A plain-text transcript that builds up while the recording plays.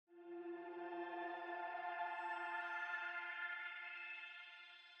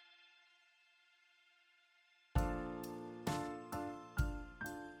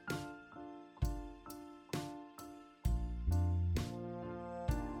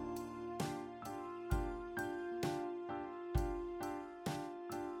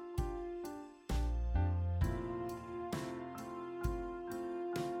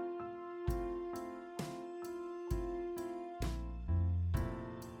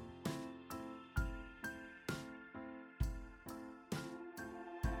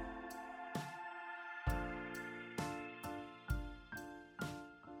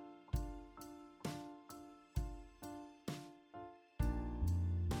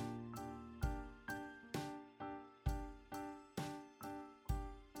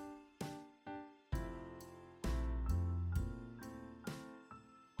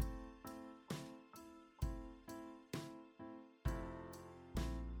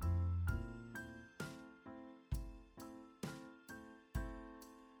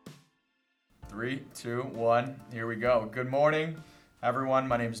3, 2, 1. Here we go. Good morning, everyone.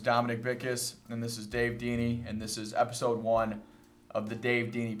 My name is Dominic Bickus, and this is Dave Dini, and this is episode 1 of the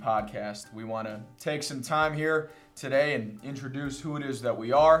Dave Dini podcast. We want to take some time here today and introduce who it is that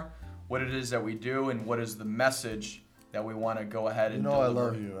we are, what it is that we do, and what is the message that we want to go ahead and deliver. I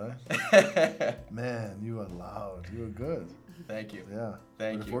love you, right? Man, you are loud. You are good. Thank you. Yeah.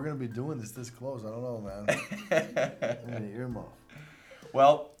 Thank you. If we're going to be doing this close, I don't know, man. I'm going to earmuff.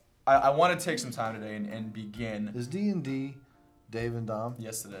 Well, I want to take some time today and begin. Is D&D Dave and Dom?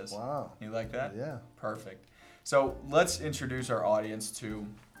 Yes, it is. Wow. You like that? Yeah. Perfect. So let's introduce our audience to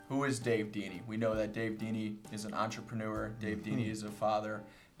who is Dave Dini. We know that Dave Dini is an entrepreneur. Dave Dini is a father.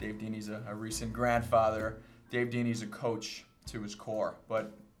 Dave Dini is a recent grandfather. Dave Dini is a coach to his core.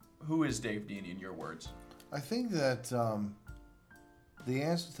 But who is Dave Dini in your words? I think that the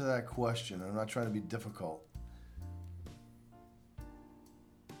answer to that question, I'm not trying to be difficult,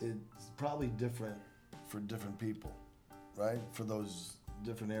 it's probably different for different people, right? For those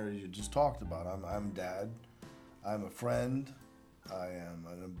different areas you just talked about. I'm dad. I'm a friend. I am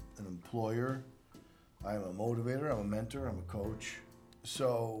an employer. I am a motivator. I'm a mentor. I'm a coach.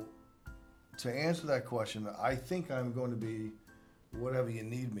 So to answer that question, I think I'm going to be whatever you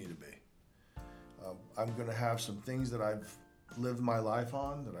need me to be. I'm going to have some things that I've lived my life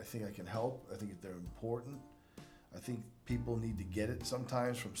on that I think I can help. I think that they're important. I think people need to get it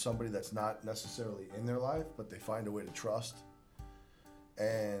sometimes from somebody that's not necessarily in their life, but they find a way to trust.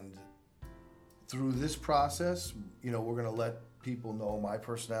 And through this process, we're going to let people know my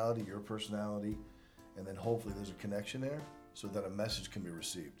personality, your personality, and then hopefully there's a connection there so that a message can be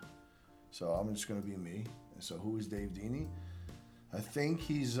received. So I'm just going to be me. And so who is Dave Dini? I think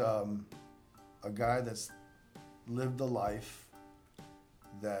he's a guy that's lived a life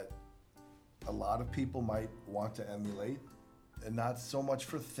that a lot of people might want to emulate, and not so much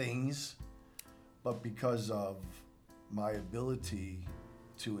for things, but because of my ability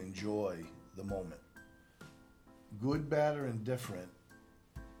to enjoy the moment. Good, bad, or indifferent,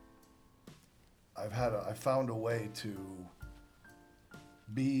 I found a way to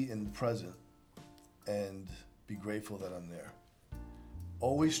be in the present and be grateful that I'm there.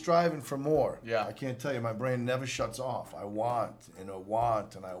 Always striving for more. Yeah. I can't tell you, my brain never shuts off. I want, and I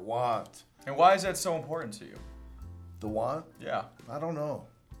want, and I want. And why is that so important to you? The want? Yeah. I don't know.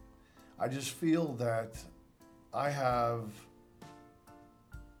 I just feel that I have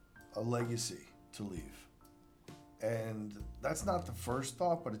a legacy to leave. And that's not the first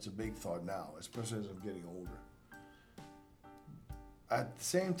thought, but it's a big thought now, especially as I'm getting older. At the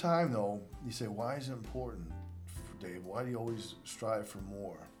same time, though, you say, why is it important, Dave? Why do you always strive for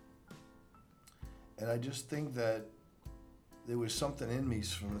more? And I just think that there was something in me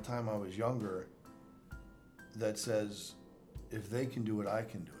from the time I was younger that says, if they can do it, I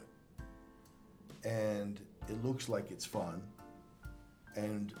can do it. And it looks like it's fun.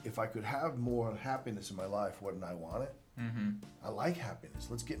 And if I could have more happiness in my life, wouldn't I want it? Mm-hmm. I like happiness.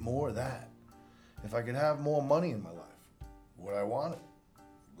 Let's get more of that. If I could have more money in my life, would I want it?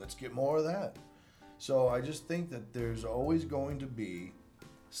 Let's get more of that. So I just think that there's always going to be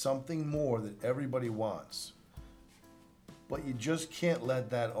something more that everybody wants. But you just can't let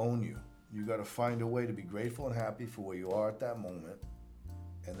that own you. You got to find a way to be grateful and happy for where you are at that moment.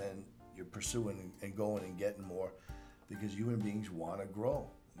 And then you're pursuing and going and getting more because human beings want to grow.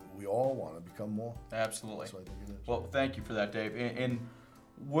 We all want to become more. Absolutely. That's what I think it is. Well, thank you for that, Dave. And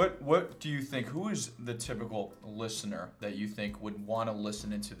what do you think, who is the typical listener that you think would want to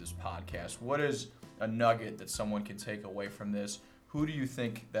listen into this podcast? What is a nugget that someone can take away from this? Who do you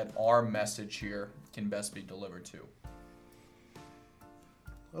think that our message here can best be delivered to?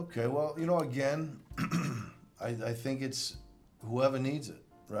 Okay, well, again, I think it's whoever needs it,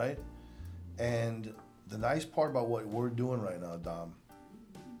 right? And the nice part about what we're doing right now, Dom,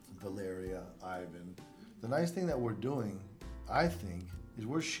 Valeria, Ivan, the nice thing that we're doing, I think, is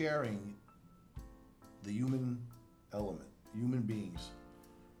we're sharing the human element, human beings,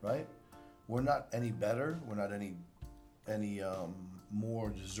 right? We're not any better. We're not any more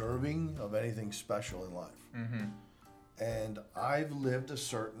deserving of anything special in life. Mm-hmm. And I've lived a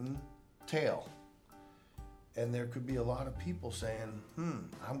certain tale. And there could be a lot of people saying,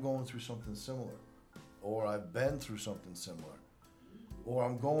 I'm going through something similar. Or I've been through something similar. Or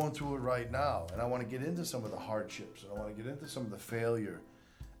I'm going through it right now. And I want to get into some of the hardships. And I want to get into some of the failure.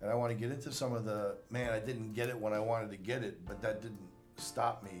 And I want to get into some of the, I didn't get it when I wanted to get it, but that didn't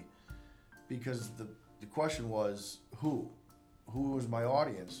stop me. Because the question was, who? Who was my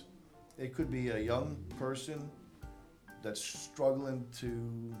audience? It could be a young person that's struggling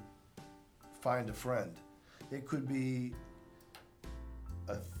to find a friend. It could be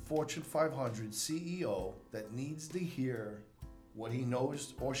a Fortune 500 CEO that needs to hear what he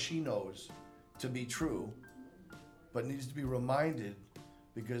knows or she knows to be true, but needs to be reminded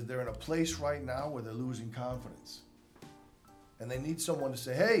because they're in a place right now where they're losing confidence. And they need someone to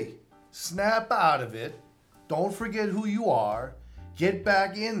say, hey, snap out of it. Don't forget who you are. Get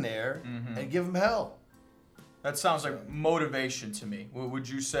back in there and give them hell. That sounds like motivation to me. Would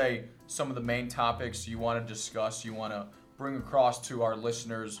you say some of the main topics you want to discuss, you want to bring across to our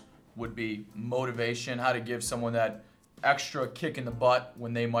listeners would be motivation, how to give someone that extra kick in the butt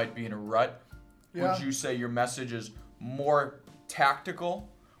when they might be in a rut? Yeah. Would you say your message is more tactical,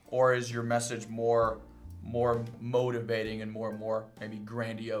 or is your message more motivating and more maybe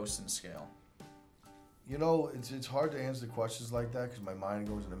grandiose in scale? You know, it's hard to answer questions like that because my mind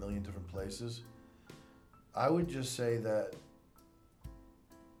goes in a million different places. I would just say that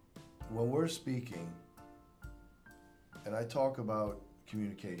when we're speaking, and I talk about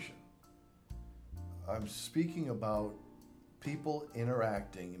communication, I'm speaking about people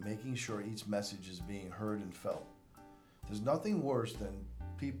interacting and making sure each message is being heard and felt. There's nothing worse than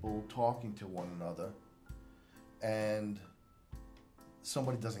people talking to one another and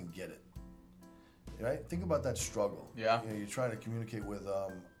somebody doesn't get it. Right? Think about that struggle. Yeah. You know, you're trying to communicate with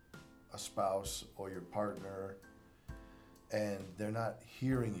a spouse or your partner, and they're not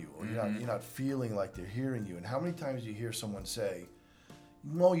hearing you, or you're not feeling like they're hearing you. And how many times do you hear someone say,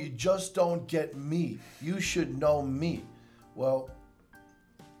 "No, you just don't get me. You should know me." Well,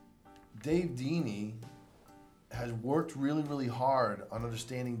 Dave Dini has worked really, really hard on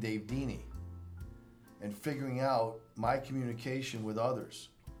understanding Dave Dini and figuring out my communication with others.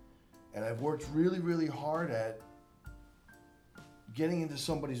 And I've worked really, really hard at getting into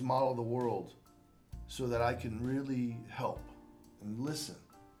somebody's model of the world so that I can really help and listen.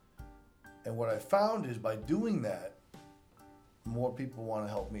 And what I found is by doing that, more people want to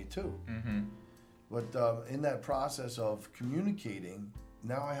help me too. But in that process of communicating,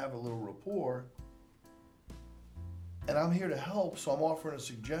 now I have a little rapport, and I'm here to help, so I'm offering a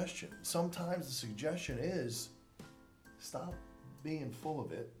suggestion. Sometimes the suggestion is, stop being full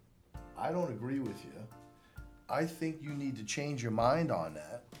of it. I don't agree with you. I think you need to change your mind on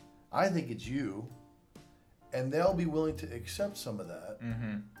that. I think it's you. And they'll be willing to accept some of that.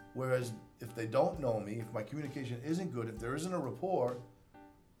 Whereas if they don't know me, if my communication isn't good, if there isn't a rapport,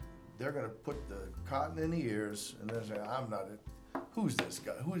 they're going to put the cotton in the ears and they're saying, I'm not it. Who's this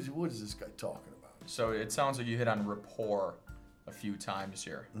guy? What is this guy talking about? So it sounds like you hit on rapport a few times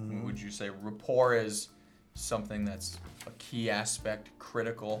here. Would you say rapport is something that's a key aspect,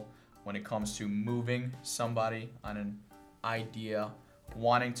 critical, when it comes to moving somebody on an idea,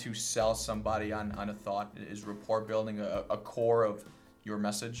 wanting to sell somebody on a thought? Is rapport building a core of your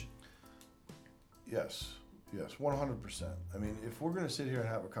message? Yes, 100%. I mean, if we're going to sit here and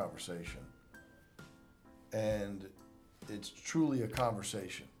have a conversation, and it's truly a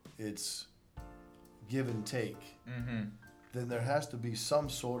conversation, it's give and take, then there has to be some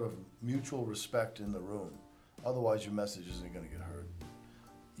sort of mutual respect in the room. Otherwise, your message isn't going to get heard.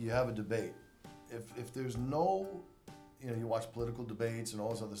 You have a debate. If there's no, you watch political debates and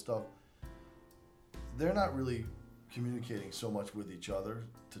all this other stuff, they're not really communicating so much with each other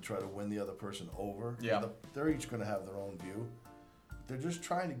to try to win the other person over. Yeah. They're each going to have their own view. They're just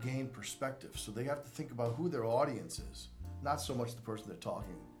trying to gain perspective. So they have to think about who their audience is, not so much the person they're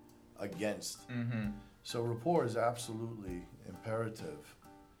talking against. So rapport is absolutely imperative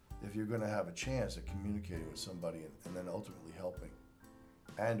if you're going to have a chance at communicating with somebody and then ultimately helping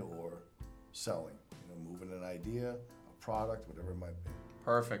and or selling, moving an idea, a product, whatever it might be.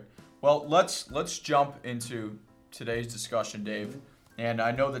 Perfect. Well, let's jump into today's discussion, Dave. And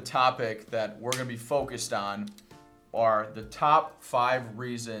I know the topic that we're going to be focused on are the top 5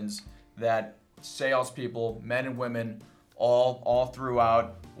 reasons that salespeople, men and women, all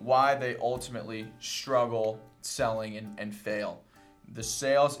throughout, why they ultimately struggle selling and fail. The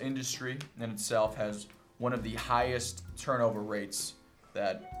sales industry in itself has one of the highest turnover rates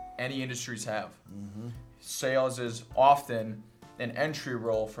that any industries have. Sales is often an entry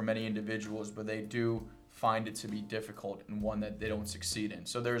role for many individuals, but they do find it to be difficult and one that they don't succeed in.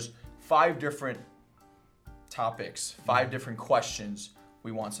 So there's 5 different topics, 5 different questions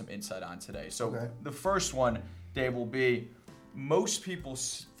we want some insight on today. So The first one, Dave, will be most people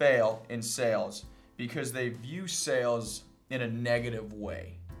fail in sales because they view sales in a negative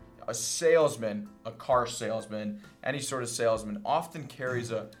way. A salesman, a car salesman, any sort of salesman often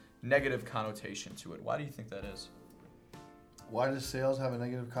carries a negative connotation to it. Why do you think that is? Why does sales have a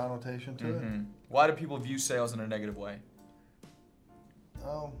negative connotation to it? Why do people view sales in a negative way?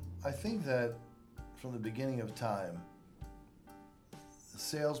 I think that from the beginning of time,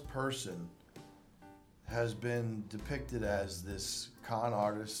 salesperson has been depicted as this con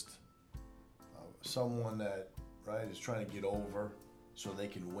artist, someone that, right, is trying to get over so they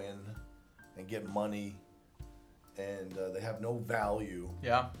can win and get money, and they have no value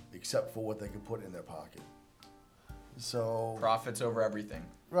except for what they can put in their pocket. So profits over everything.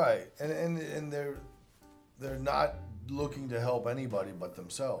 Right, and they're not looking to help anybody but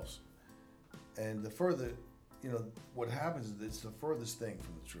themselves. And the further, what happens is it's the furthest thing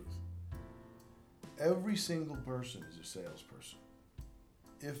from the truth. Every single person is a salesperson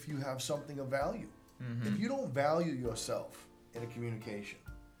if you have something of value. If you don't value yourself in a communication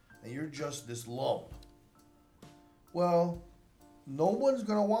and you're just this lump, well, no one's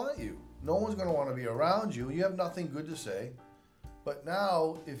going to want you. No one's going to want to be around you. You have nothing good to say. But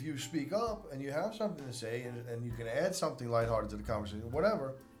now, if you speak up and you have something to say and you can add something lighthearted to the conversation,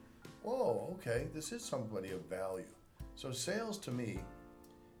 whatever, whoa, okay, this is somebody of value. So sales to me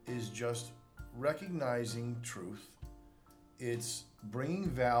is just recognizing truth. It's bringing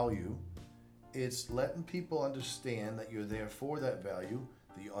value. It's letting people understand that you're there for that value,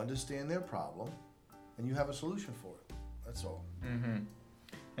 that you understand their problem, and you have a solution for it. That's all. And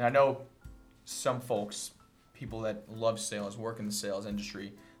I know some folks, people that love sales, work in the sales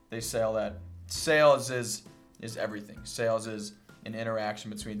industry, they say that sales is everything. Sales is an interaction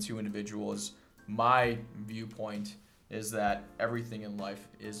between two individuals. My viewpoint is that everything in life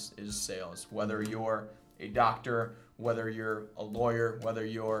is sales. Whether you're a doctor, whether you're a lawyer, whether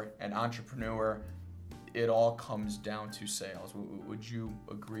you're an entrepreneur, it all comes down to sales. Would you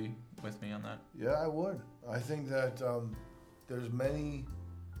agree with me on that? Yeah, I would. I think that there's many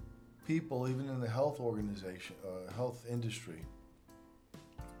people, even in the health organization, health industry.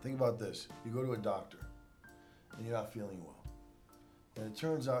 Think about this. You go to a doctor and you're not feeling well. And it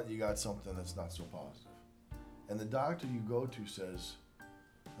turns out you got something that's not so positive. And the doctor you go to says,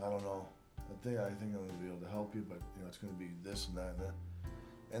 I don't know, I think I'm going to be able to help you, but it's going to be this and that and that.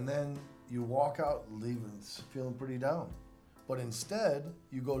 And then you walk out leaving feeling pretty down. But instead,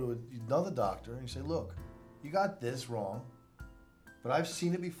 you go to another doctor and you say, look, you got this wrong, but I've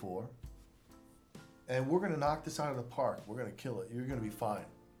seen it before, and we're going to knock this out of the park. We're going to kill it. You're going to be fine.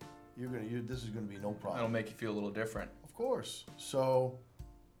 This is going to be no problem. It'll make you feel a little different. Of course. So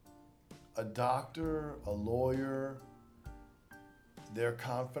a doctor, a lawyer, their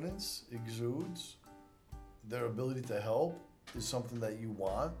confidence exudes. Their ability to help is something that you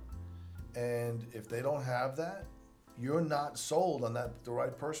want. And if they don't have that, you're not sold on the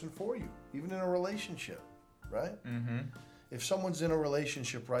right person for you, even in a relationship, right? If someone's in a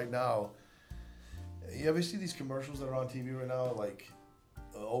relationship right now, you ever see these commercials that are on TV right now, like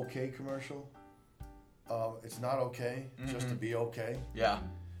an okay commercial? It's not okay just to be okay. Yeah.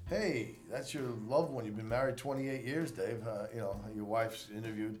 Hey, that's your loved one. You've been married 28 years, Dave. Your wife's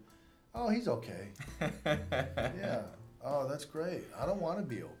interviewed. Oh, he's okay. Yeah. Oh, that's great. I don't want to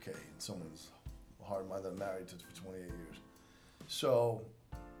be okay in someone's heart. I've been married for 28 years. So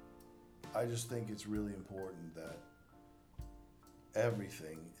I just think it's really important that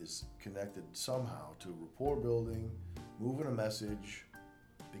everything is connected somehow to rapport building, moving a message,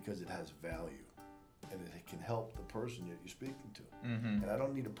 because it has value. And it can help the person that you're speaking to. And I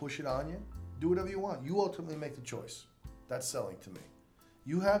don't need to push it on you. Do whatever you want. You ultimately make the choice. That's selling to me.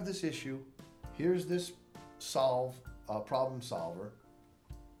 You have this issue. Here's this problem solver.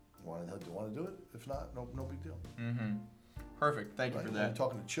 Do you want to do it? If not, no big deal. Perfect. Thank you for that. You're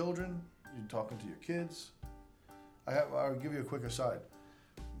talking to children. You're talking to your kids. I'll give you a quick aside.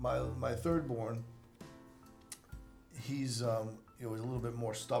 My third born, he's was a little bit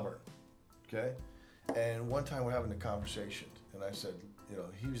more stubborn. Okay. And one time we're having a conversation, and I said,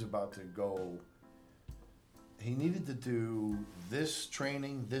 he was about to go. He needed to do this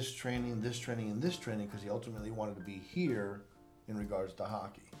training, this training, this training, and this training because he ultimately wanted to be here in regards to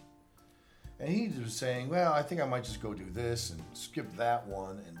hockey. And he was saying, well, I think I might just go do this and skip that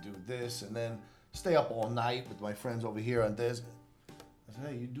one and do this and then stay up all night with my friends over here on this. I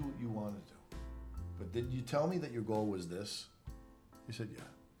said, hey, you do what you want to do. But did you tell me that your goal was this? He said, yeah.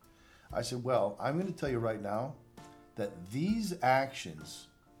 I said, well, I'm going to tell you right now that these actions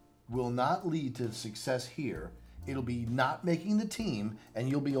will not lead to success here. It'll be not making the team, and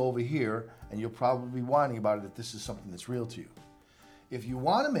you'll be over here, and you'll probably be whining about it if this is something that's real to you. If you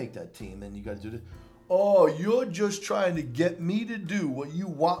want to make that team, then you got to do this. Oh, you're just trying to get me to do what you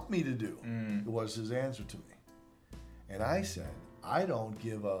want me to do, was his answer to me. And I said, I don't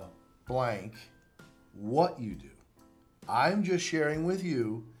give a blank what you do. I'm just sharing with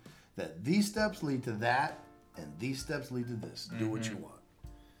you that these steps lead to that, and these steps lead to this. Do what you want.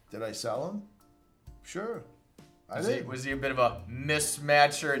 Did I sell him? Sure. Was he a bit of a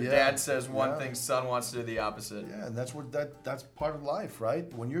mismatcher? Yeah. Dad says one thing, son wants to do the opposite. Yeah, and that's part of life,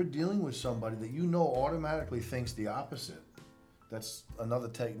 right? When you're dealing with somebody that you know automatically thinks the opposite, that's another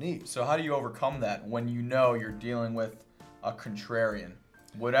technique. So how do you overcome that when you know you're dealing with a contrarian?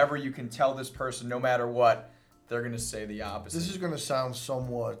 Whatever you can tell this person, no matter what, they're going to say the opposite. This is going to sound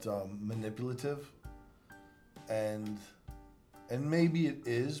somewhat manipulative, and maybe it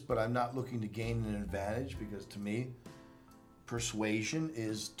is, but I'm not looking to gain an advantage, because to me, persuasion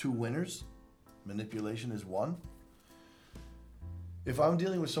is 2 winners, manipulation is 1. If I'm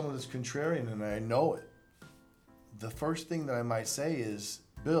dealing with someone that's contrarian and I know it, the first thing that I might say is,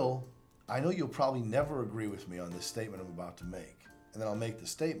 Bill, I know you'll probably never agree with me on this statement I'm about to make. And then I'll make the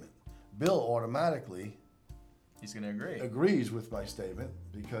statement. Bill automatically he's going to agree. Agrees with my statement,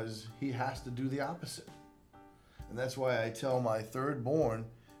 because he has to do the opposite. And that's why I tell my third born,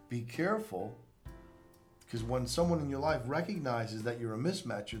 be careful, because when someone in your life recognizes that you're a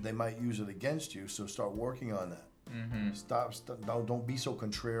mismatcher, they might use it against you. So start working on that. Mm-hmm. Don't be so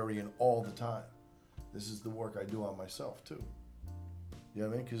contrarian all the time. This is the work I do on myself too. You know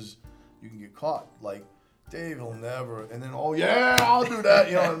what I mean? Because you can get caught. Like, Dave will never, and then, oh yeah, I'll do that.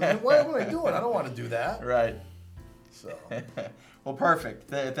 You know what I mean? What am I doing? I don't want to do that. Right. So. Well, perfect.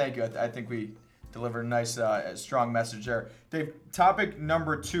 Thank you. I think we delivered a nice, strong message there. Dave, topic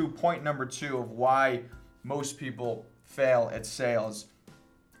number 2, point number 2 of why most people fail at sales.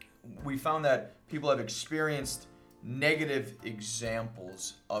 We found that people have experienced negative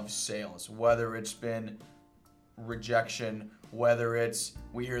examples of sales, whether it's been rejection, whether it's,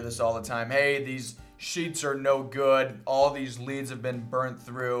 we hear this all the time, hey, these sheets are no good, all these leads have been burnt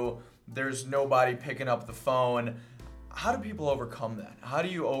through, there's nobody picking up the phone. How do people overcome that? How do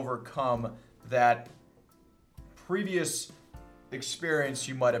you overcome that previous experience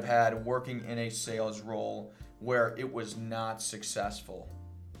you might have had working in a sales role where it was not successful?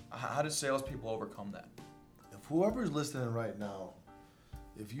 How do salespeople overcome that? If whoever's listening right now,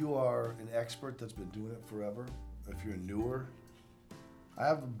 if you are an expert that's been doing it forever, if you're newer, I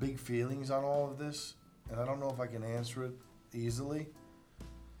have big feelings on all of this, and I don't know if I can answer it easily.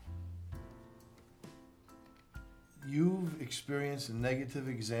 You've experienced negative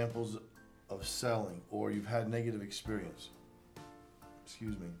examples of selling, or you've had negative experience.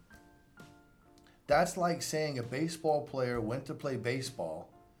 Excuse me. That's like saying a baseball player went to play baseball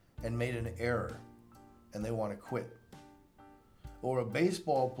and made an error and they want to quit. Or a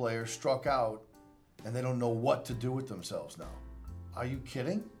baseball player struck out and they don't know what to do with themselves now. Are you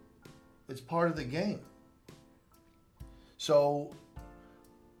kidding? It's part of the game. So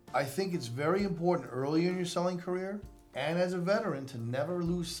I think it's very important early in your selling career and as a veteran to never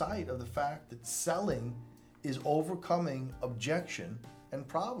lose sight of the fact that selling is overcoming objection and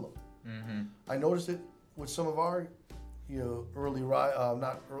problem. Mm-hmm. I noticed it with some of our, early risers.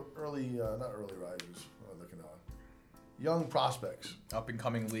 Young prospects, up and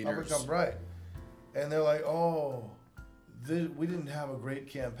coming leaders. Right, and they're like, oh, we didn't have a great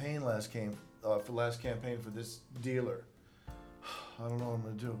campaign last campaign for this dealer. I don't know what I'm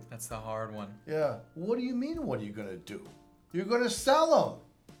gonna do. That's the hard one. Yeah. What do you mean? What are you gonna do? You're gonna sell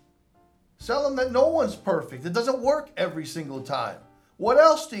them. Sell them that no one's perfect. It doesn't work every single time. What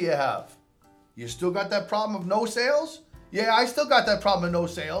else do you have? You still got that problem of no sales? Yeah, I still got that problem of no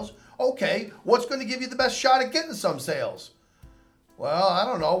sales. Okay, what's going to give you the best shot at getting some sales? Well, I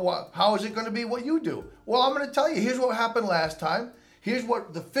don't know. How is it going to be what you do? Well, I'm going to tell you. Here's what happened last time. Here's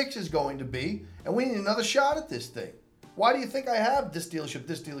what the fix is going to be. And we need another shot at this thing. Why do you think I have this dealership,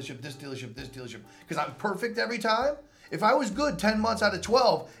 this dealership, this dealership, this dealership? Because I'm perfect every time? If I was good 10 months out of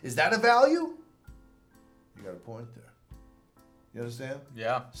 12, is that a value? You got a point there. You understand?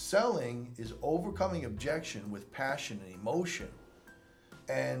 Yeah. Selling is overcoming objection with passion and emotion.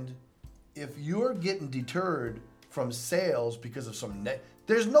 And if you're getting deterred from sales because of some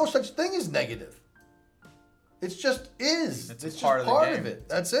there's no such thing as negative. It's just is. It's just part of it.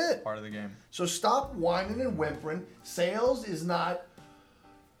 That's it. Part of the game. So stop whining and whimpering. Sales is not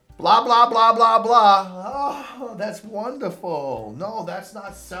blah, blah, blah, blah, blah. Oh, that's wonderful. No, that's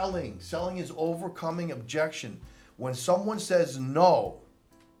not selling. Selling is overcoming objection. When someone says no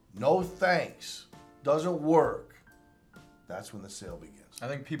thanks, doesn't work, that's when the sale begins. I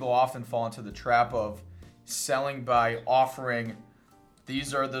think people often fall into the trap of selling by offering,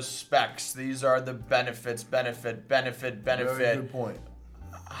 these are the specs, these are the benefits, benefit. Very good point.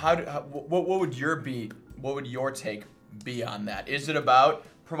 What would your take be on that? Is it about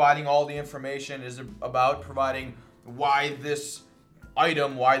providing all the information? Is it about providing why this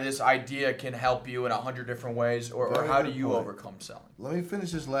item, why this idea can help you in 100 different ways, or how do you overcome selling? Let me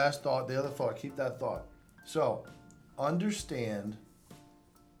finish this last thought, the other thought, keep that thought. So, understand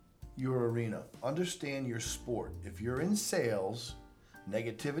your arena. Understand your sport. If you're in sales,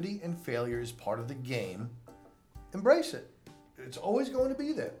 negativity and failure is part of the game. Embrace it. It's always going to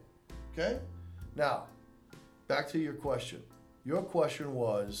be there. Okay? Now, back to your question. Your question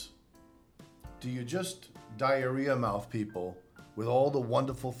was, do you just diarrhea mouth people with all the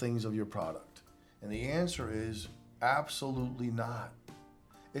wonderful things of your product? And the answer is absolutely not.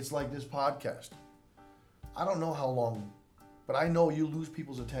 It's like this podcast. I don't know how long, but I know you lose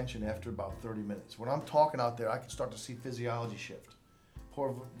people's attention after about 30 minutes. When I'm talking out there, I can start to see physiology shift.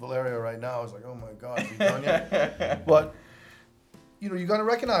 Poor Valeria right now is like, oh my God, is he done yet? But, you got to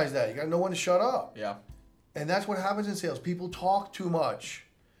recognize that. You got to know when to shut up. Yeah. And that's what happens in sales. People talk too much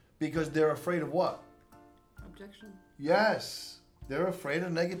because they're afraid of what? Objection. Yes. They're afraid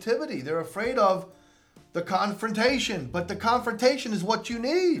of negativity. They're afraid of the confrontation. But the confrontation is what you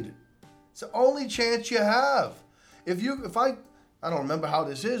need. It's the only chance you have. If I don't remember how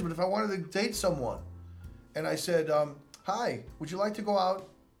this is, but if I wanted to date someone and I said, hi, would you like to go out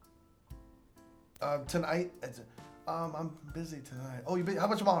tonight? I'm busy tonight. Oh, how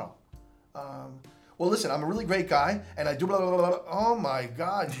about tomorrow? Well, listen, I'm a really great guy and I do blah, blah, blah, blah. Oh my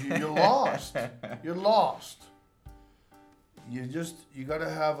God, you're lost. You're lost. You got to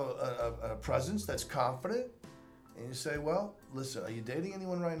have a presence that's confident. And you say, well, listen, are you dating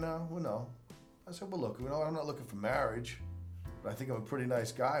anyone right now? Well, no. I said, well, look, I'm not looking for marriage, but I think I'm a pretty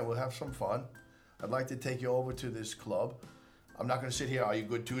nice guy. We'll have some fun. I'd like to take you over to this club. I'm not going to sit here, are you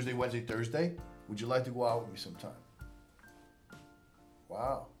good Tuesday, Wednesday, Thursday? Would you like to go out with me sometime?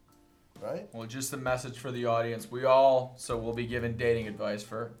 Wow. Right? Well, just a message for the audience. We'll be giving dating advice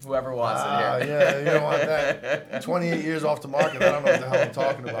for whoever wants it here. Yeah, you don't want that. 28 years off the market, I don't know what the hell I'm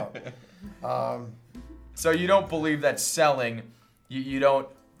talking about. So you don't believe that selling, you don't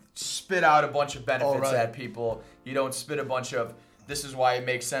spit out a bunch of benefits at people. You don't spit a bunch of, this is why it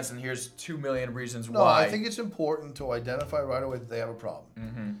makes sense, and here's 2 million reasons why. No, I think it's important to identify right away that they have a problem.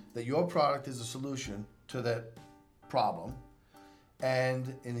 Mm-hmm. That your product is a solution to that problem.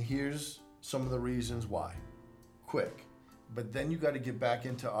 And here's some of the reasons why. Quick. But then you got to get back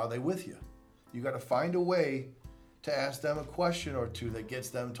into, are they with you? You got to find a way to ask them a question or two that gets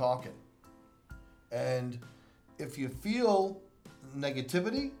them talking. And if you feel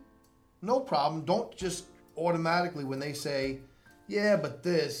negativity, no problem. Don't just automatically, when they say, yeah, but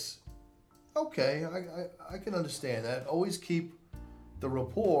this, okay, I can understand that. Always keep the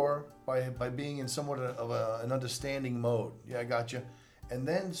rapport by being in somewhat of an understanding mode. Yeah, I got you. And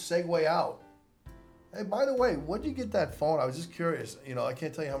then segue out. Hey, by the way, where'd you get that phone? I was just curious. I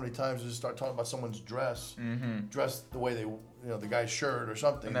can't tell you how many times I just start talking about someone's dress, dressed the way they, the guy's shirt or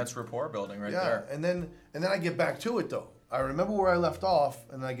something. And that's rapport building right there. And then I get back to it though. I remember where I left off,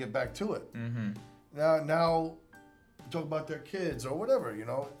 and then I get back to it. Mm-hmm. Now, talk about their kids or whatever,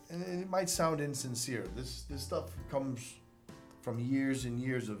 and it might sound insincere. This stuff comes from years and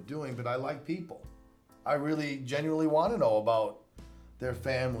years of doing, but I like people. I really genuinely want to know about their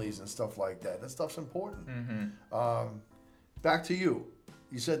families and stuff like that. That stuff's important. Mm-hmm. Back to you.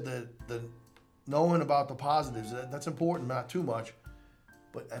 You said the knowing about the positives, that's important, not too much,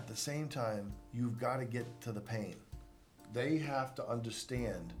 but at the same time, you've got to get to the pain. They have to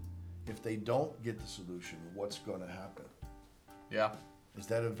understand if they don't get the solution, what's going to happen. Yeah. Is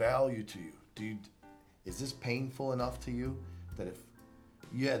that a value to you? Is this painful enough to you that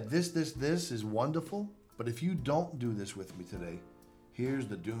if, this is wonderful, but if you don't do this with me today, here's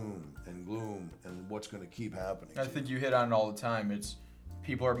the doom and gloom and what's going to keep happening. I think you hit on it all the time. It's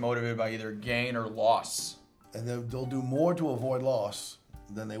people are motivated by either gain or loss. And they'll do more to avoid loss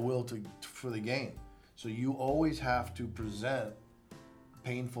than they will for the gain. So you always have to present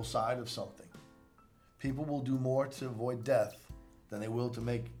painful side of something. People will do more to avoid death than they will to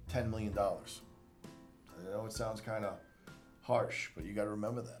make $10 million. I know it sounds kind of harsh, but you got to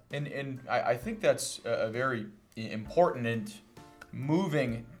remember that. And I think that's a very important and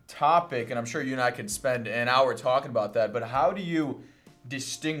moving topic, and I'm sure you and I could spend an hour talking about that, but how do you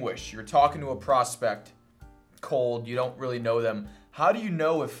distinguish? You're talking to a prospect, cold, you don't really know them. How do you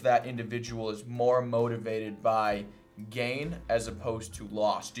know if that individual is more motivated by gain as opposed to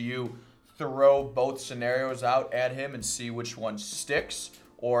loss? Do you throw both scenarios out at him and see which one sticks?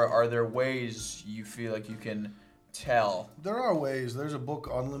 Or are there ways you feel like you can tell? There are ways. There's a book,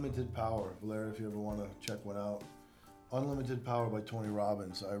 Unlimited Power, Valeria, if you ever want to check one out. Unlimited Power by Tony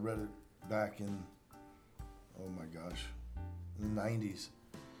Robbins. I read it back in, the 90s.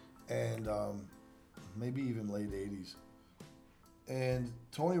 And maybe even late 80s. And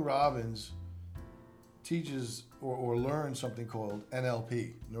Tony Robbins teaches or learns something called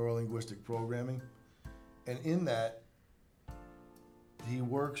NLP, Neuro-Linguistic Programming. And in that, he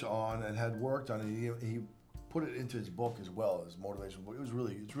works on and had worked on it. He put it into his book as well, his motivational book.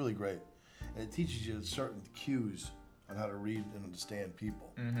 It's really great. And it teaches you certain cues on how to read and understand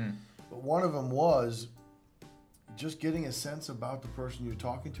people. Mm-hmm. But one of them was just getting a sense about the person you're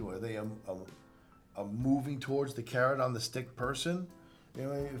talking to. Are they a moving towards the carrot on the stick person? You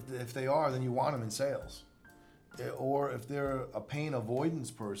know, if they are, then you want them in sales. Or if they're a pain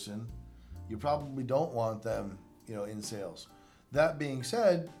avoidance person, you probably don't want them, in sales. That being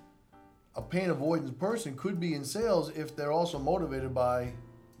said, a pain avoidance person could be in sales if they're also motivated by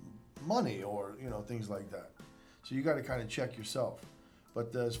money or, things like that. So you got to kind of check yourself.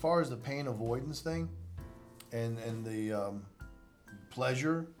 But as far as the pain avoidance thing and the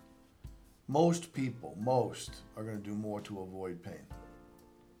pleasure, most people are going to do more to avoid pain.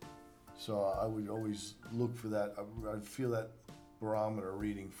 So I would always look for that. I'd feel that barometer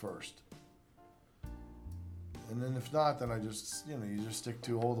reading first. And then if not, then I just, you just stick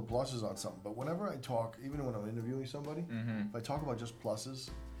to all the pluses on something. But whenever I talk, even when I'm interviewing somebody, if I talk about just pluses,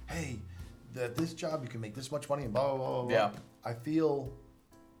 hey, that this job you can make this much money and blah, blah, blah, blah. Yeah. I feel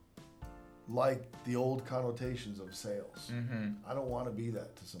like the old connotations of sales. Mm-hmm. I don't want to be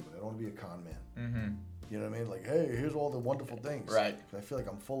that to somebody. I don't want to be a con man. Mm-hmm. You know what I mean? Like, hey, here's all the wonderful things. Right. I feel like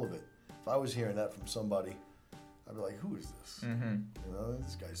I'm full of it. If I was hearing that from somebody, I'd be like, who is this? Mm-hmm.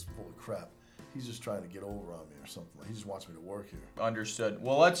 This guy's full of crap. He's just trying to get over on me or something. He just wants me to work here. Understood.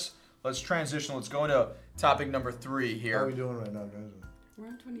 Well, let's transition. Let's go into topic number 3 here. How are we doing right now, guys? We're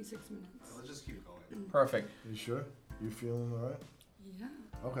on 26 minutes. Let's just keep going. Perfect. You sure? You feeling all right? Yeah.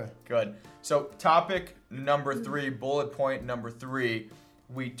 Okay. Good. So topic number 3, bullet point number 3,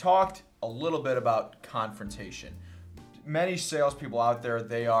 we talked a little bit about confrontation. Many salespeople out there,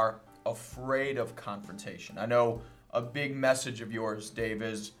 they are afraid of confrontation. I know a big message of yours, Dave,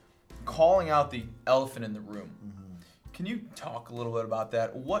 is calling out the elephant in the room. Mm-hmm. Can you talk a little bit about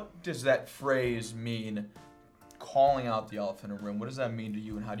that? What does that phrase mean, calling out the elephant in the room? What does that mean to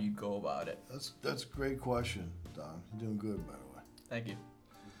you, and how do you go about it? That's a great question, Don. You're doing good, by the way. Thank you.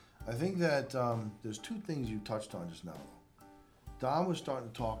 I think that there's 2 things you touched on just now. Don was starting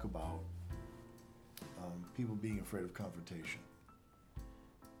to talk about people being afraid of confrontation.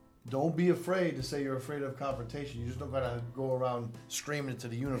 Don't be afraid to say you're afraid of confrontation. You just don't gotta go around screaming it to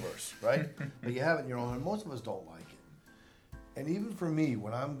the universe, right? But you have it in your own, and most of us don't like it. And even for me,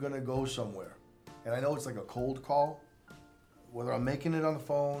 when I'm gonna go somewhere, and I know it's like a cold call, whether I'm making it on the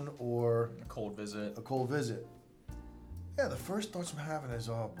phone or A cold visit. Yeah, the first thoughts I'm having is,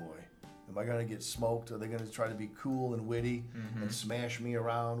 oh boy, am I gonna get smoked? Are they gonna try to be cool and witty and smash me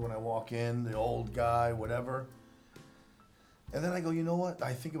around when I walk in, the old guy, whatever? And then I go, you know what?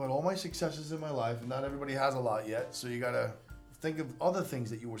 I think about all my successes in my life, and not everybody has a lot yet, so you gotta think of other things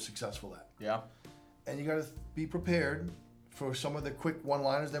that you were successful at. Yeah. And you gotta be prepared for some of the quick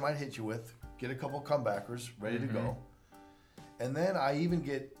one-liners they might hit you with. Get a couple comebackers ready to go. And then I even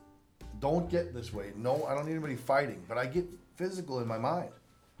don't get this way. No, I don't need anybody fighting, but I get physical in my mind.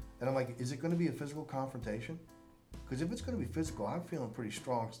 And I'm like, is it gonna be a physical confrontation? Because if it's gonna be physical, I'm feeling pretty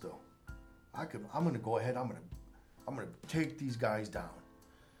strong still. I'm gonna go ahead, I'm gonna take these guys down.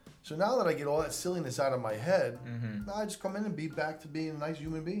 So now that I get all that silliness out of my head, now I just come in and be back to being a nice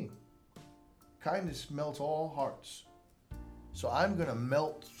human being. Kindness melts all hearts. So I'm gonna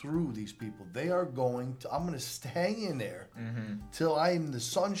melt through these people. I'm gonna hang in there till I'm in the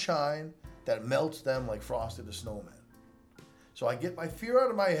sunshine that melts them like Frosty the Snowman. So I get my fear out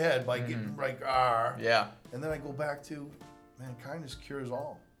of my head by getting like, Yeah. and then I go back to, man, kindness cures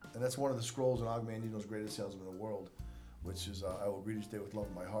all. And that's one of the scrolls in Og Mandino's Greatest Salesman in the World, which is, I will greet each day with love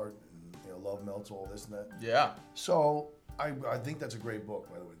in my heart, and love melts all this and that. Yeah. So I think that's a great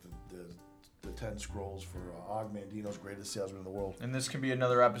book, by the way, the 10 scrolls for Og Mandino's Greatest Salesman in the World. And this can be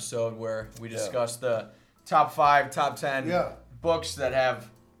another episode where we discuss the top 5, top 10 books that have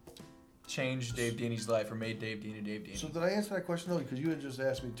changed Dave Dini's life or made Dave Dini. So did I answer that question? No, because you had just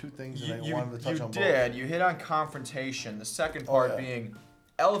asked me 2 things and I wanted to touch on both. You did. You hit on confrontation. The second part being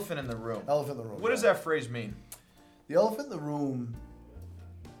elephant in the room. Elephant in the room. What does that phrase mean? The elephant in the room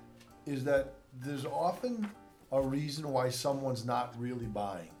is that there's often a reason why someone's not really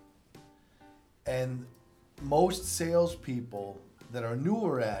buying. And most salespeople that are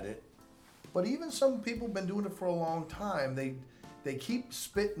newer at it, but even some people have been doing it for a long time, they keep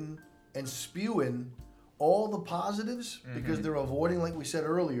spitting and spewing all the positives because they're avoiding, like we said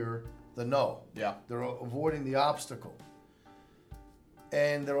earlier, the no. Yeah. They're avoiding the obstacle.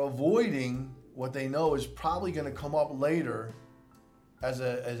 And they're avoiding what they know is probably going to come up later as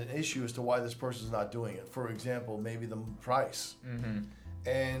an issue as to why this person's not doing it. For example, maybe the price.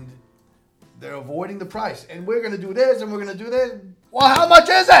 And they're avoiding the price. And we're going to do this and we're going to do that. Well, how much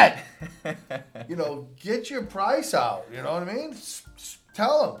is it? Get your price out. You know what I mean?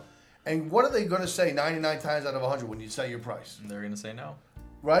 Tell them. And what are they going to say 99 times out of 100 when you say your price? They're going to say no.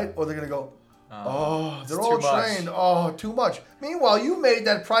 Right? Or they're going to go, they're all trained. Much. Oh, too much. Meanwhile, you made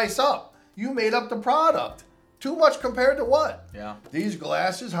that price up. You made up the product. Too much compared to what? Yeah. These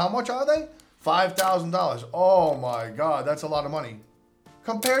glasses, how much are they? $5,000. Oh, my God. That's a lot of money.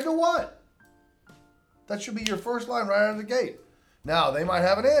 Compared to what? That should be your first line right out of the gate. Now, they might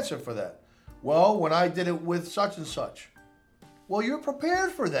have an answer for that. Well, when I did it with such and such. Well, you're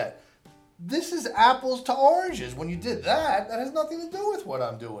prepared for that. This is apples to oranges. When you did that, that has nothing to do with what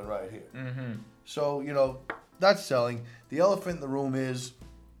I'm doing right here. Mm-hmm. So, that's selling. The elephant in the room is,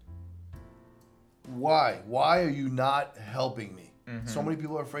 why? Why are you not helping me? Mm-hmm. So many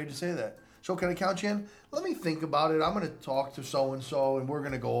people are afraid to say that. So can I count you in? Let me think about it. I'm going to talk to so-and-so, and we're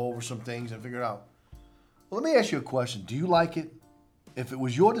going to go over some things and figure it out. Well, let me ask you a question. Do you like it? If it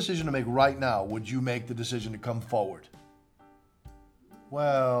was your decision to make right now, would you make the decision to come forward?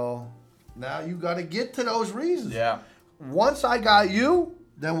 Well, now you got to get to those reasons. Yeah. Once I got you,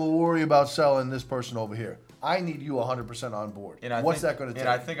 then we'll worry about selling this person over here. I need you 100% on board. What's that going to take? And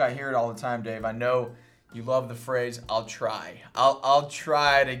I think I hear it all the time, Dave. I know you love the phrase, I'll try. I'll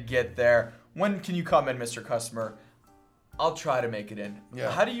try to get there. When can you come in, Mr. Customer? I'll try to make it in. Yeah.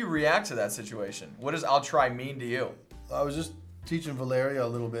 How do you react to that situation? What does I'll try mean to you? I was just teaching Valeria a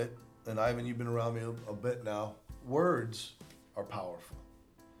little bit, and Ivan, you've been around me a bit now. Words are powerful.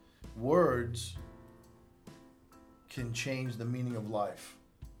 Words can change the meaning of life.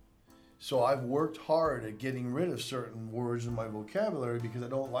 So I've worked hard at getting rid of certain words in my vocabulary because I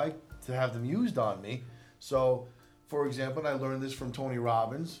don't like to have them used on me. So, for example, and I learned this from Tony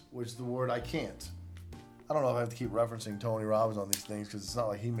Robbins, which is the word I can't. I don't know if I have to keep referencing Tony Robbins on these things because it's not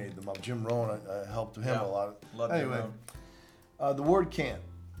like he made them up. Jim Rohn helped him a lot. Love anyway, the word can't.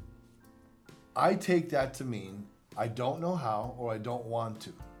 I take that to mean I don't know how or I don't want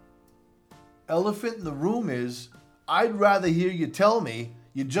to. Elephant in the room is I'd rather hear you tell me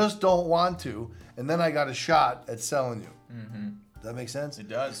you just don't want to, and then I got a shot at selling you. Mm-hmm. Does that make sense? It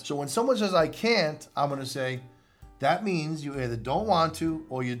does. So when someone says I can't, I'm going to say, that means you either don't want to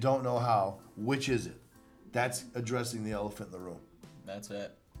or you don't know how. Which is it? That's addressing the elephant in the room. That's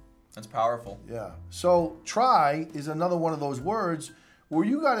it. That's powerful. Yeah. So try is another one of those words where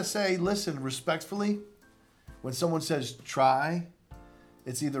you got to say, listen, respectfully, when someone says try,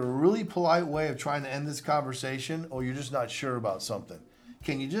 it's either a really polite way of trying to end this conversation or you're just not sure about something.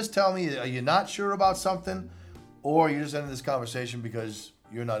 Can you just tell me, are you not sure about something, or you're just ending this conversation because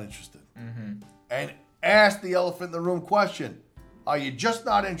you're not interested? Mm-hmm. And ask the elephant in the room question. Are you just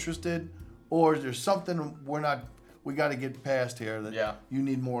not interested, or is there something we got to get past here that you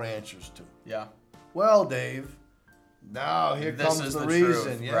need more answers to? Yeah. Well, Dave, now here this comes is the truth,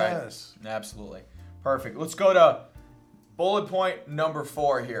 reason. Yes. Right. Absolutely. Perfect. Let's go to bullet point number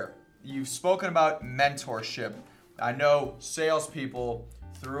 4 here. You've spoken about mentorship. I know salespeople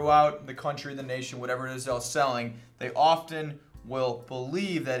throughout the country, the nation, whatever it is they're selling, they often will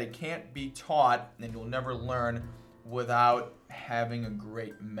believe that it can't be taught and you'll never learn without having a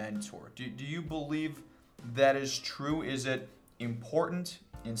great mentor. Do you believe that is true? Is it important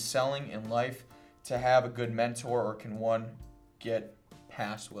in selling in life to have a good mentor, or can one get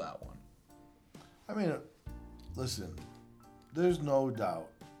past without one? I mean, listen, there's no doubt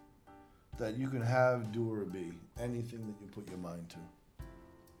that you can have, do, or be anything that you put your mind to.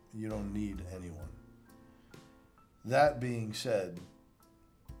 You don't need anyone. That being said,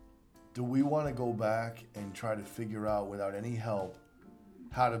 do we want to go back and try to figure out without any help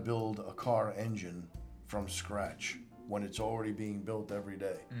how to build a car engine from scratch when it's already being built every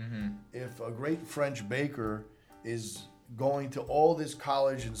day? Mm-hmm. If a great French baker is going to all this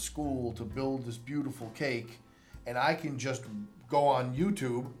college and school to build this beautiful cake, and I can just go on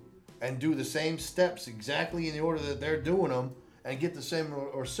YouTube and do the same steps exactly in the order that they're doing them and get the same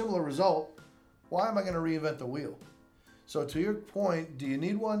or similar result, why am I going to reinvent the wheel? So to your point, do you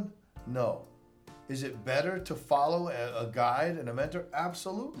need one? No. Is it better to follow a guide and a mentor?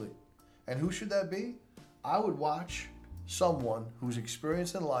 Absolutely. And who should that be? I would watch someone who's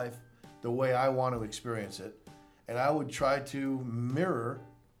experienced in life the way I want to experience it, and I would try to mirror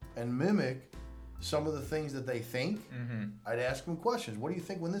and mimic some of the things that they think. Mm-hmm. I'd ask them questions. What do you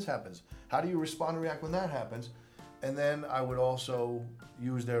think when this happens? How do you respond and react when that happens? And then I would also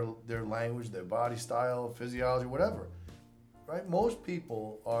use their language, their body style, physiology, whatever. Right? Most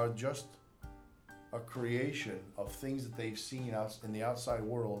people are just a creation of things that they've seen out in the outside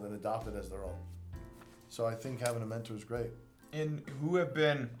world and adopted as their own. So I think having a mentor is great. And who have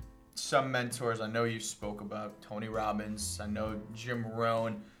been some mentors. I know you spoke about Tony Robbins. I know Jim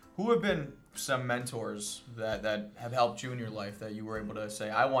Rohn. Who have been some mentors that have helped you in your life that you were able to say,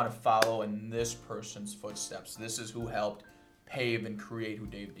 I want to follow in this person's footsteps. This is who helped pave and create who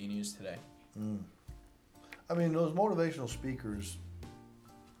Dave Dini is today. I mean, those motivational speakers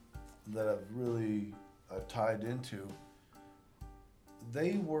that I've really tied into,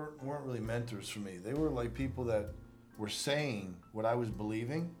 they weren't really mentors for me. They were like people that were saying what I was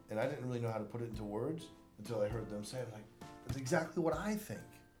believing, and I didn't really know how to put it into words until I heard them say it. Like, that's exactly what I think.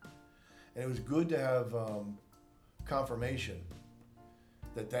 And it was good to have confirmation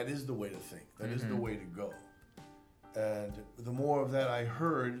that is the way to think. That is the way to go. And the more of that I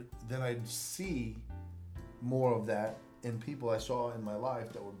heard, then I'd see more of that in people I saw in my life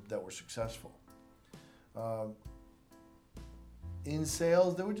that were successful. In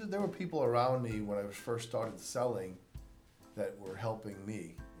sales, there were people around me when I first started selling that were helping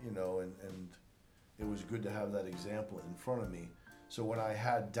me, and it was good to have that example in front of me. So when I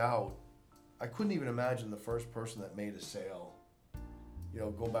had doubt, I couldn't even imagine the first person that made a sale.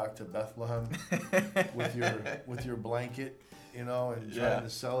 Go back to Bethlehem with your blanket, and trying to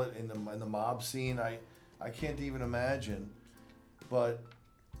sell it in the mob scene. I can't even imagine. But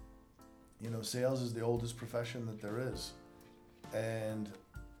sales is the oldest profession that there is. And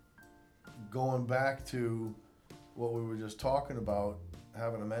going back to what we were just talking about,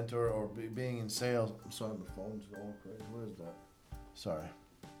 having a mentor or being in sales. I'm sorry, my phone's going crazy. What is that? Sorry.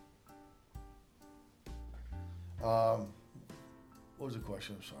 What was the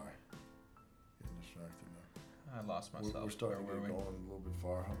question? I'm sorry. Getting distracted now. I lost myself. We're starting to get going a little bit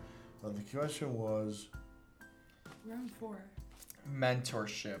far. The question was... Round 4.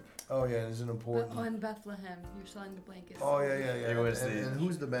 Mentorship. Oh yeah, it's an important. On Bethlehem, you're selling the blankets. Oh yeah. It was and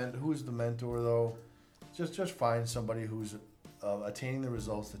who's the mentor though? Just find somebody who's attaining the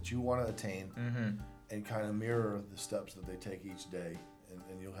results that you want to attain, and kind of mirror the steps that they take each day,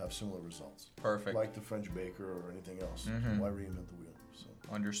 and you'll have similar results. Perfect. Like the French baker or anything else. Why reinvent the wheel? So.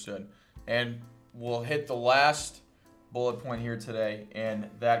 Understood. And we'll hit the last bullet point here today, and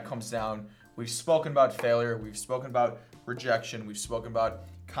that comes down. We've spoken about failure. We've spoken about rejection. We've spoken about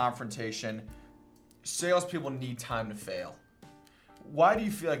confrontation. Salespeople need time to fail. Why do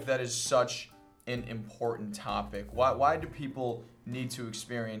you feel like that is such an important topic? Why do people need to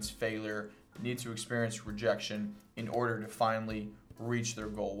experience failure, need to experience rejection in order to finally reach their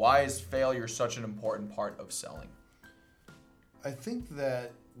goal? Why is failure such an important part of selling? I think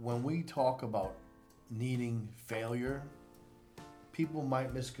that when we talk about needing failure, people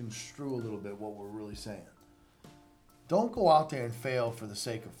might misconstrue a little bit what we're really saying. Don't go out there and fail for the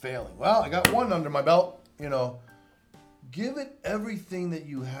sake of failing. Well, I got one under my belt, Give it everything that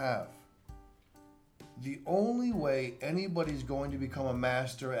you have. The only way anybody's going to become a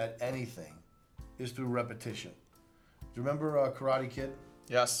master at anything is through repetition. Do you remember Karate Kid?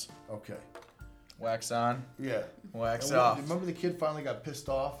 Yes. Okay. Wax on. Yeah. Wax and off. Do you remember the kid finally got pissed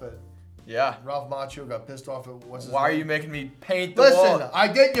off at... Yeah. Ralph Macchio got pissed off at what's his Why name? are you making me paint the wall? Listen, I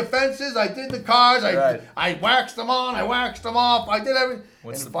did your fences, I did the cars, Right. I waxed them on, I waxed them off, I did everything.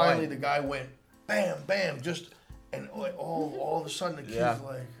 What's and the finally point? the guy went, bam, bam, and all of a sudden the kid's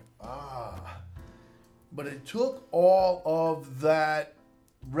like, But it took all of that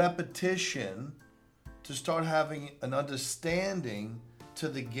repetition to start having an understanding to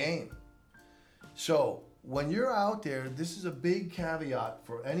the game. So when you're out there, this is a big caveat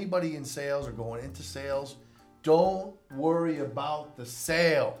for anybody in sales or going into sales. Don't worry about the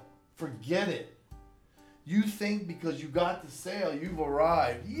sale. Forget it. You think because you got the sale, you've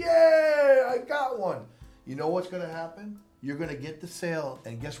arrived. Yeah, I got one. You know what's going to happen? You're going to get the sale,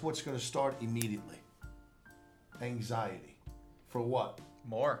 and guess what's going to start immediately? Anxiety. For what?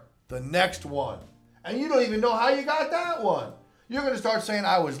 More. The next one. And you don't even know how you got that one. You're going to start saying,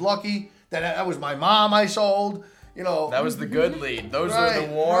 I was lucky, that was my mom I sold, That was the good lead. Those right, were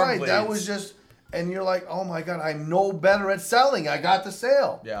the warm right. leads. That was just, and you're like, oh my God, I'm no better at selling. I got the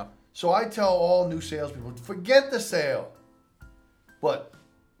sale. Yeah. So I tell all new salespeople, forget the sale, but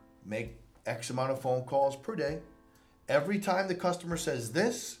make X amount of phone calls per day. Every time the customer says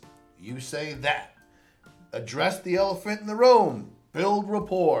this, you say that. Address the elephant in the room. Build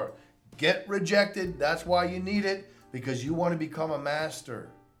rapport. Get rejected. That's why you need it, because you want to become a master.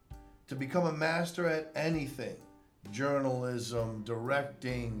 To become a master at anything, journalism,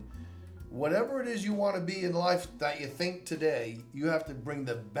 directing, whatever it is you want to be in life that you think today, you have to bring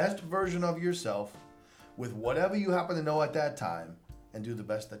the best version of yourself with whatever you happen to know at that time and do the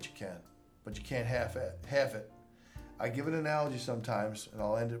best that you can. But you can't half it. I give an analogy sometimes, and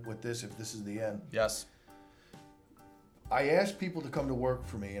I'll end it with this if this is the end. Yes. I ask people to come to work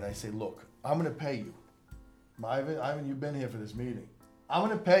for me, and I say, look, I'm going to pay you. Ivan, you've been here for this meeting. I'm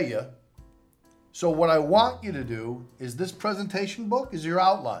going to pay you. So what I want you to do is this presentation book is your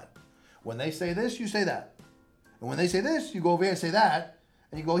outline. When they say this, you say that. And when they say this, you go over here and say that.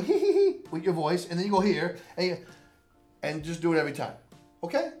 And you go hee hee hee with your voice. And then you go here. And just do it every time.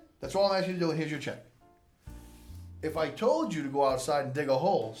 Okay? That's all I'm asking you to do. And here's your check. If I told you to go outside and dig a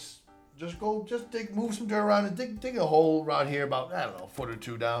hole, move some dirt around and dig a hole around here about, I don't know, a foot or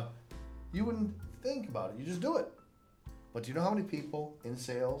two down. You wouldn't think about it. You just do it. But do you know how many people in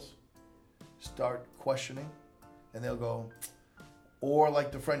sales start questioning? And they'll go, or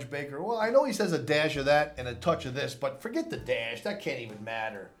like the French baker, well, I know he says a dash of that and a touch of this, but forget the dash. That can't even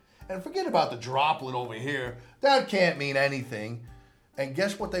matter. And forget about the droplet over here. That can't mean anything. And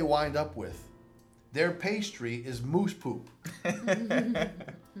guess what they wind up with? Their pastry is moose poop.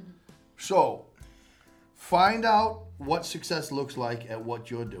 So, find out what success looks like at what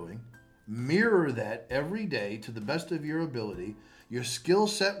you're doing. Mirror that every day to the best of your ability. Your skill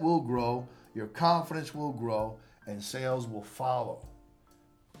set will grow, your confidence will grow, and sales will follow.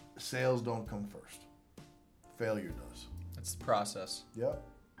 Sales don't come first. Failure does. It's the process. Yep.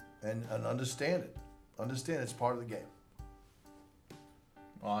 And understand it. Understand it's part of the game.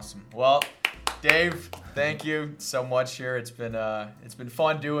 Awesome. Well, Dave, thank you so much here. It's been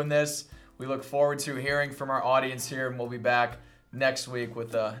fun doing this. We look forward to hearing from our audience here, and we'll be back next week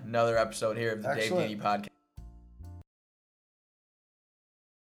with another episode here of the Excellent. Dave Dini Podcast.